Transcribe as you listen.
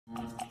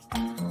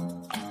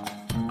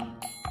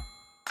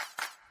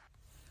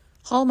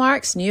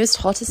Hallmark's newest,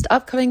 hottest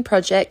upcoming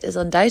project is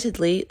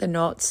undoubtedly The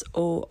Knots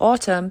o'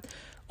 Autumn,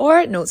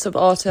 or Notes of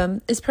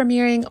Autumn, is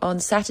premiering on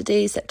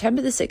Saturday,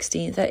 September the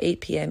 16th at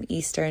 8 p.m.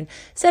 Eastern,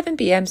 7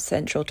 p.m.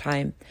 Central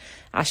Time.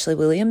 Ashley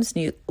Williams,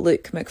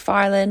 Luke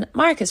McFarlane,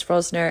 Marcus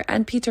Rosner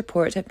and Peter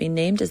Port have been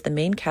named as the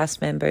main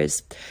cast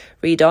members.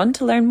 Read on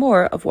to learn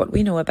more of what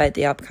we know about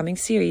the upcoming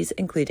series,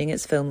 including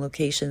its film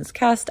locations,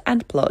 cast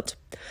and plot.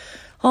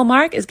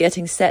 Hallmark is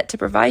getting set to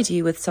provide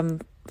you with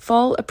some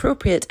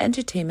fall-appropriate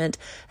entertainment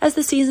as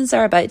the seasons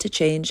are about to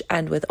change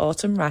and with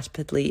autumn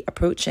rapidly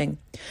approaching.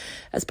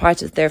 As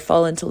part of their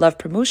Fall into Love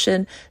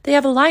promotion, they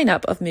have a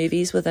lineup of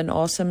movies with an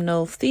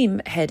autumnal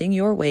theme heading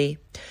your way.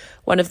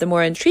 One of the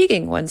more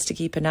intriguing ones to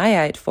keep an eye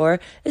out for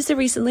is the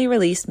recently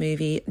released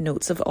movie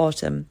Notes of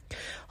Autumn.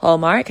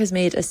 Hallmark has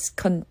made a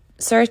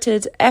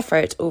concerted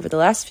effort over the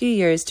last few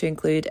years to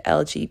include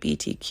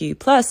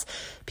LGBTQ+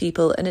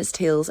 people in its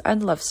tales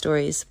and love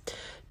stories.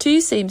 2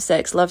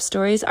 same-sex love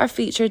stories are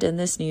featured in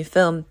this new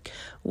film.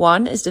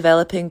 One is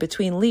developing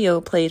between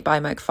Leo, played by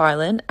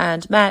McFarlane,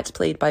 and Matt,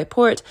 played by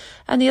Port,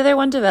 and the other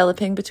one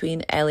developing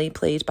between Ellie,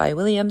 played by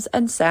Williams,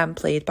 and Sam,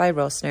 played by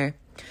Rosner.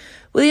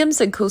 Williams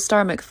and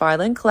co-star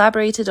McFarlane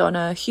collaborated on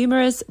a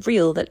humorous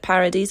reel that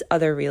parodies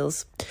other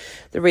reels.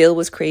 The reel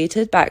was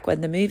created back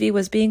when the movie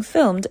was being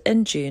filmed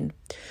in June.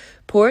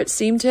 Port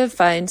seemed to have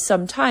found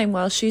some time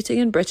while shooting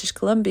in British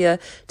Columbia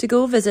to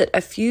go visit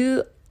a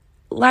few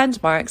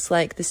landmarks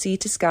like the Sea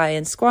to Sky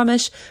in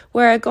Squamish,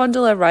 where a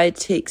gondola ride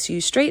takes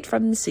you straight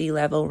from the sea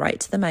level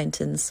right to the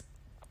mountains.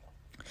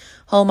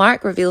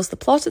 Hallmark reveals the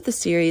plot of the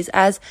series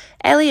as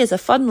Ellie is a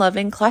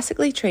fun-loving,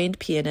 classically trained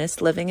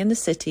pianist living in the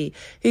city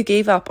who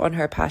gave up on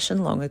her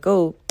passion long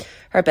ago.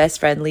 Her best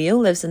friend Leo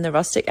lives in the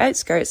rustic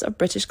outskirts of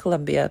British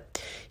Columbia.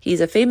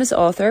 He's a famous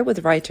author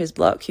with writer's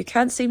block who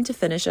can't seem to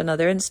finish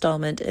another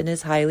installment in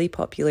his highly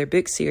popular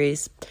book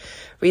series.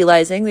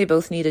 Realising they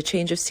both need a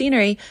change of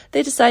scenery,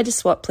 they decide to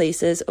swap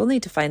places, only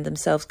to find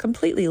themselves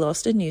completely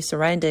lost in new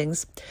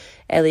surroundings.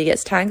 Ellie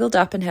gets tangled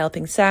up in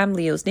helping Sam,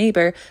 Leo's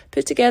neighbour,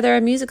 put together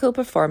a musical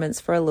performance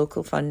for a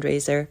local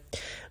fundraiser.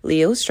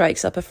 Leo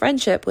strikes up a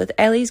friendship with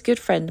Ellie's good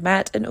friend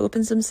Matt and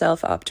opens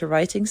himself up to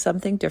writing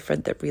something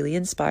different that really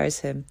inspires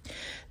him.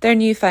 Their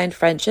newfound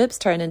friendships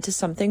turn into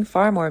something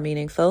far more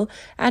meaningful,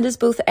 and as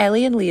both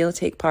Ellie and Leo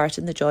take part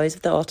in the joys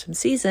of the autumn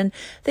season,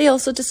 they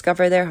also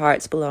discover their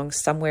hearts belong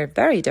somewhere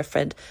very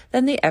different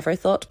than they ever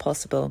thought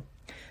possible.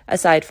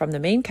 Aside from the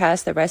main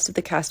cast, the rest of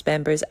the cast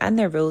members and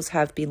their roles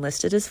have been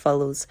listed as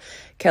follows: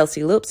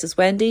 Kelsey Lopes as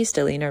Wendy,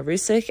 Stelina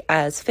Rusick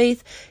as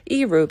Faith,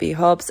 E. Roby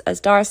Hobbs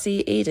as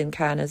Darcy, Aidan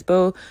Khan as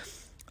Beau,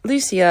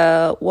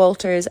 Lucia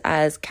Walters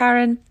as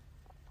Karen,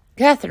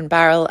 Catherine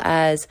Barrell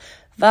as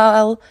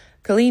Val,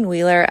 Colleen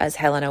Wheeler as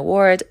Helena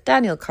Ward,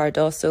 Daniel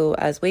Cardoso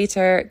as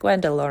Waiter,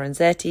 Gwenda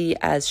Lorenzetti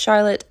as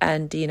Charlotte,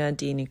 and Dina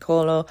Di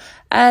Nicolo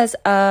as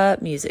a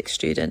music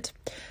student.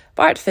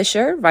 Bart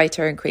Fisher,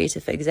 writer and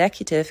creative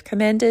executive,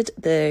 commended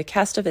the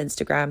cast of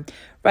Instagram,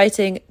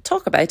 writing,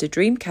 "Talk about a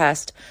dream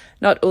cast.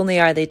 Not only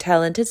are they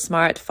talented,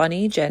 smart,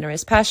 funny,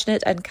 generous,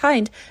 passionate and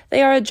kind,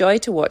 they are a joy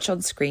to watch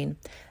on screen.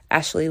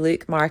 Ashley,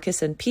 Luke,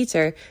 Marcus and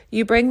Peter,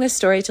 you bring this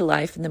story to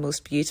life in the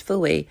most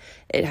beautiful way.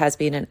 It has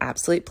been an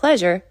absolute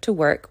pleasure to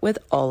work with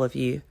all of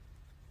you."